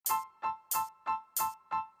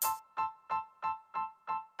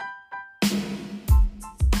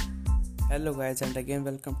Hello guys, and again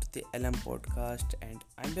welcome to the LM podcast, and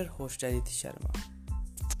I'm your host Aditi Sharma.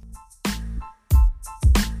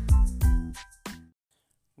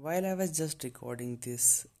 While I was just recording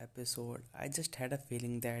this episode, I just had a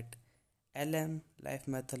feeling that LM Life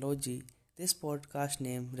Mythology, this podcast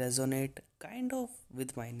name resonate kind of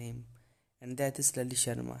with my name, and that is Lali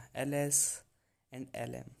Sharma, LS and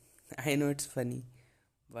LM. I know it's funny,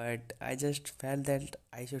 but I just felt that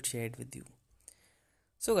I should share it with you.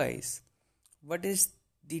 So guys, what is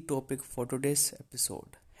the topic for today's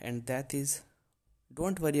episode? And that is,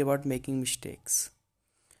 don't worry about making mistakes.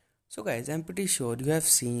 So guys, I'm pretty sure you have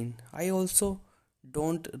seen I also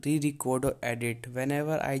don't re-record or edit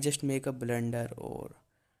whenever I just make a blunder, or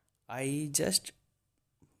I just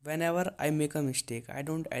whenever I make a mistake I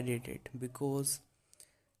don't edit it, because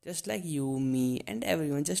just like you, me and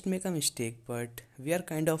everyone just make a mistake, but we are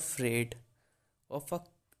kind of afraid of a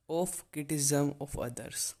of criticism of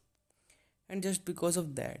others. And just because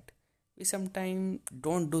of that, we sometimes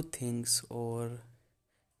don't do things, or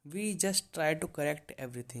we just try to correct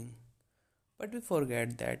everything. But we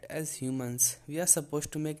forget that as humans, we are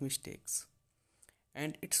supposed to make mistakes.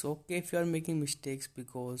 And it's okay if you are making mistakes,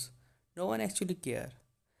 because no one actually care.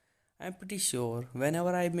 I'm pretty sure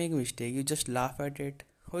whenever I make mistake, you just laugh at it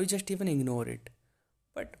or you just even ignore it.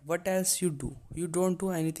 But what else you do? You don't do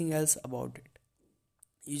anything else about it.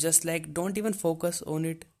 You just like don't even focus on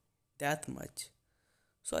it that much.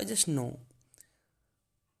 So I just know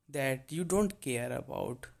that you don't care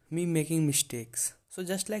about me making mistakes. So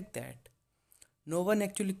just like that, no one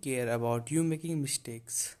actually care about you making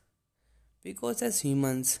mistakes. Because as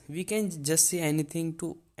humans, we can just say anything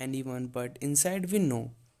to anyone, but inside we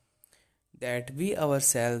know that we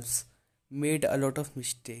ourselves made a lot of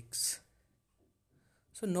mistakes.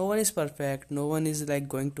 So no one is perfect, no one is like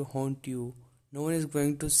going to haunt you, no one is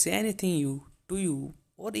going to say anything you to you,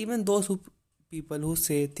 or even those who people who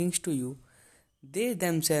say things to you, they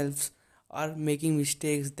themselves are making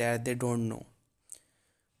mistakes that they don't know.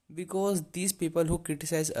 Because these people who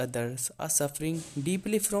criticize others are suffering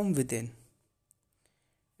deeply from within,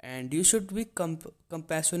 and you should be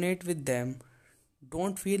compassionate with them.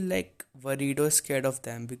 Don't feel like worried or scared of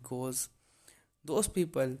them, because those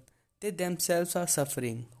people, they themselves are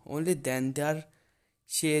suffering. Only then they are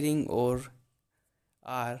sharing or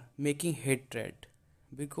are making hatred,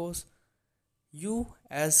 because you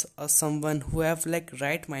as a someone who have like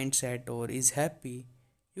right mindset or is happy,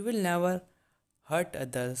 you will never hurt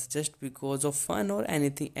others just because of fun or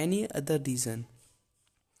anything any other reason.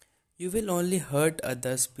 You will only hurt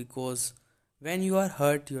others because when you are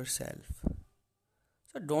hurt yourself.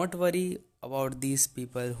 So don't worry about these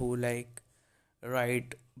people who like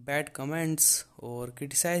write bad comments or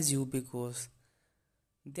criticize you, because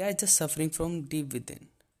they are just suffering from deep within.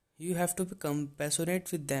 You have to be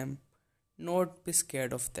compassionate with them, not be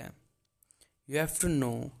scared of them. You have to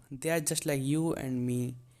know they are just like you and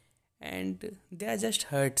me, and they are just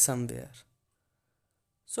hurt somewhere.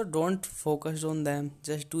 So don't focus on them,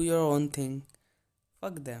 just do your own thing.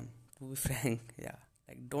 Fuck them, to be frank. Yeah,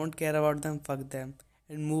 like don't care about them, fuck them,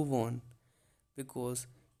 and move on, because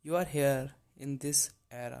you are here in this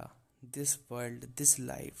era, this world, this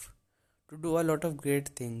life to do a lot of great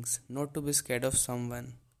things, not to be scared of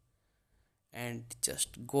someone, and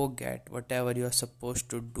just go get whatever you are supposed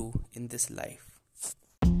to do in this life.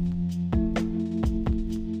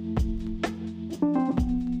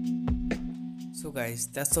 So guys,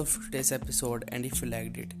 that's all for today's episode, and if you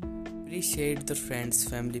liked it, please share it with your friends,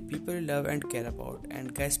 family, people you love and care about.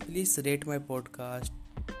 And guys, please rate my podcast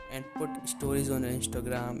and put stories on your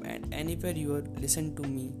Instagram, and anywhere you listen to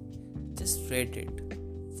me, just rate it.